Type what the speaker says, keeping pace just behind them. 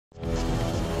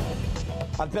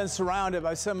I've been surrounded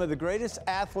by some of the greatest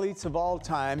athletes of all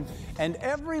time, and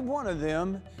every one of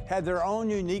them had their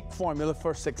own unique formula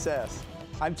for success.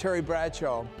 I'm Terry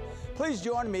Bradshaw. Please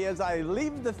join me as I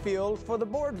leave the field for the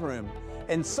boardroom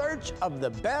in search of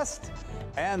the best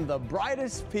and the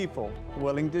brightest people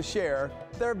willing to share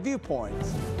their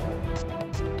viewpoints.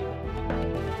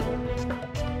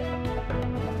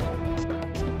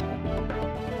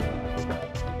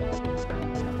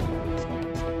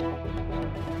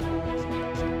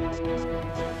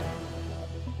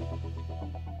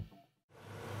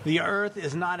 The earth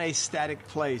is not a static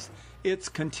place. It's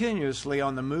continuously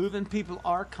on the move, and people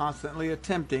are constantly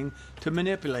attempting to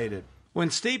manipulate it. When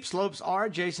steep slopes are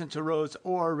adjacent to roads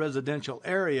or residential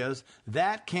areas,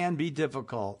 that can be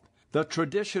difficult. The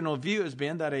traditional view has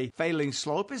been that a failing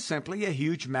slope is simply a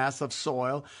huge mass of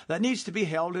soil that needs to be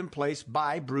held in place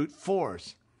by brute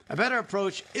force. A better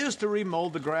approach is to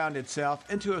remold the ground itself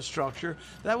into a structure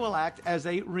that will act as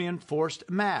a reinforced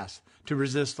mass to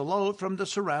resist the load from the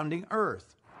surrounding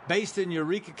earth. Based in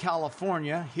Eureka,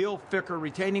 California, Hilfiker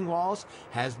Retaining Walls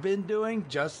has been doing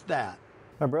just that.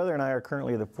 My brother and I are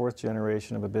currently the fourth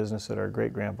generation of a business that our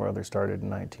great-grandfather started in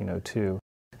 1902.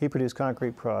 He produced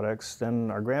concrete products. Then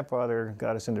our grandfather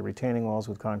got us into retaining walls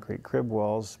with concrete crib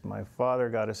walls. My father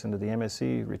got us into the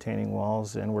MSE retaining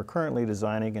walls, and we're currently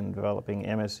designing and developing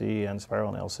MSE and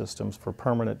spiral nail systems for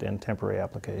permanent and temporary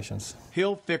applications.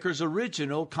 Hilfiker's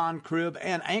original concrib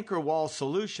and anchor wall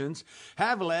solutions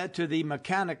have led to the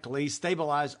mechanically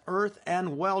stabilized earth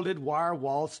and welded wire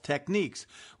walls techniques,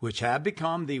 which have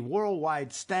become the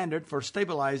worldwide standard for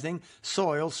stabilizing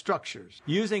soil structures.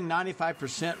 Using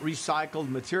 95% recycled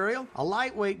material, a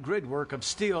lightweight gridwork of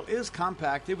steel is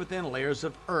compacted within layers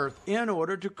of earth in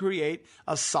order to create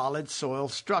a solid soil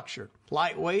structure.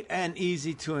 Lightweight and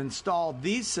easy to install,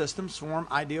 these systems form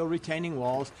ideal retaining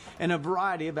walls in a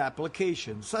variety of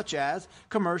applications, such as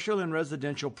commercial and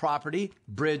residential property,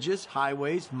 bridges,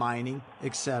 highways, mining,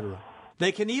 etc.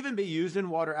 They can even be used in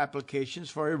water applications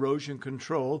for erosion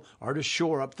control or to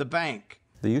shore up the bank.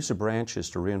 The use of branches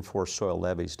to reinforce soil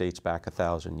levees dates back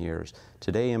 1,000 years.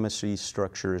 Today, MSE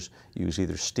structures use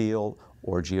either steel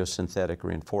or geosynthetic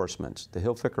reinforcements. The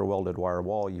Hilfiker welded wire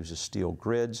wall uses steel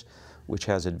grids, which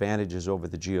has advantages over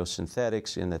the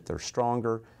geosynthetics in that they're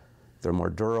stronger, they're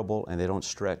more durable, and they don't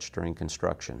stretch during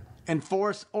construction. In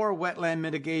forest or wetland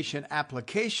mitigation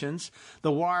applications,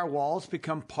 the wire walls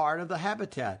become part of the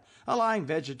habitat, allowing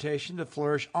vegetation to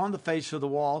flourish on the face of the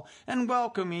wall and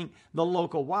welcoming the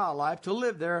local wildlife to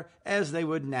live there as they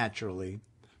would naturally.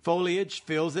 Foliage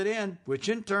fills it in, which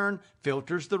in turn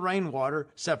filters the rainwater,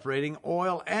 separating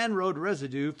oil and road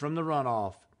residue from the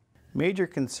runoff. Major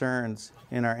concerns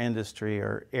in our industry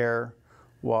are air,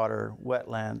 water,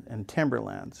 wetland, and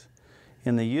timberlands.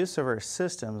 In the use of our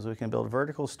systems, we can build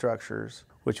vertical structures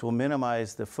which will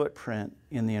minimize the footprint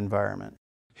in the environment.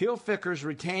 Hilfiker's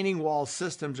retaining wall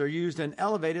systems are used in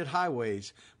elevated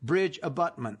highways, bridge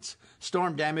abutments,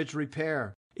 storm damage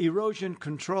repair, erosion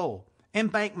control,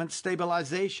 embankment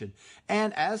stabilization,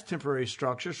 and as temporary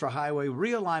structures for highway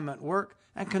realignment work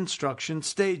and construction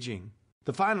staging.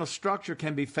 The final structure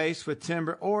can be faced with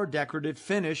timber or decorative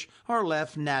finish or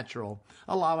left natural,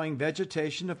 allowing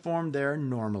vegetation to form there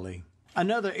normally.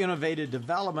 Another innovative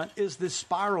development is the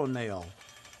spiral nail.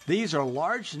 These are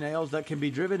large nails that can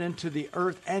be driven into the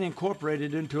earth and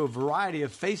incorporated into a variety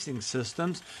of facing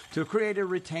systems to create a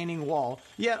retaining wall,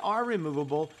 yet are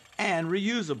removable and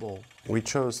reusable. We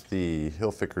chose the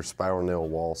Hilfiker spiral nail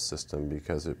wall system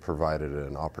because it provided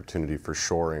an opportunity for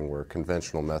shoring where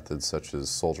conventional methods such as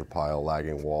soldier pile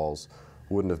lagging walls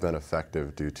wouldn't have been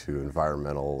effective due to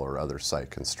environmental or other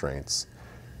site constraints.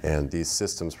 And these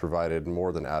systems provided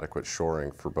more than adequate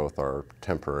shoring for both our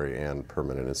temporary and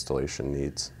permanent installation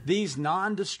needs. These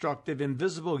non-destructive,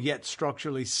 invisible yet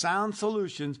structurally sound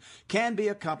solutions can be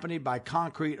accompanied by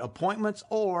concrete appointments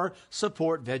or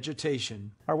support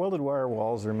vegetation. Our welded wire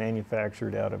walls are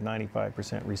manufactured out of 95%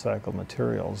 recycled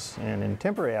materials, and in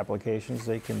temporary applications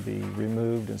they can be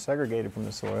removed and segregated from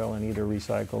the soil and either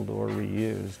recycled or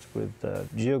reused. With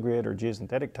geogrid or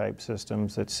geosynthetic type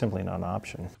systems, that's simply not an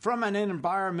option. From an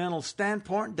environmental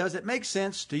standpoint, does it make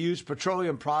sense to use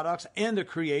petroleum products in the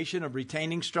creation of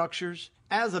retaining structures?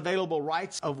 As available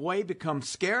rights of way become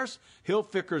scarce,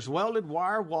 Hilfiker's welded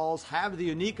wire walls have the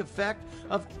unique effect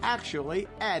of actually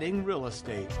adding real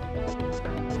estate.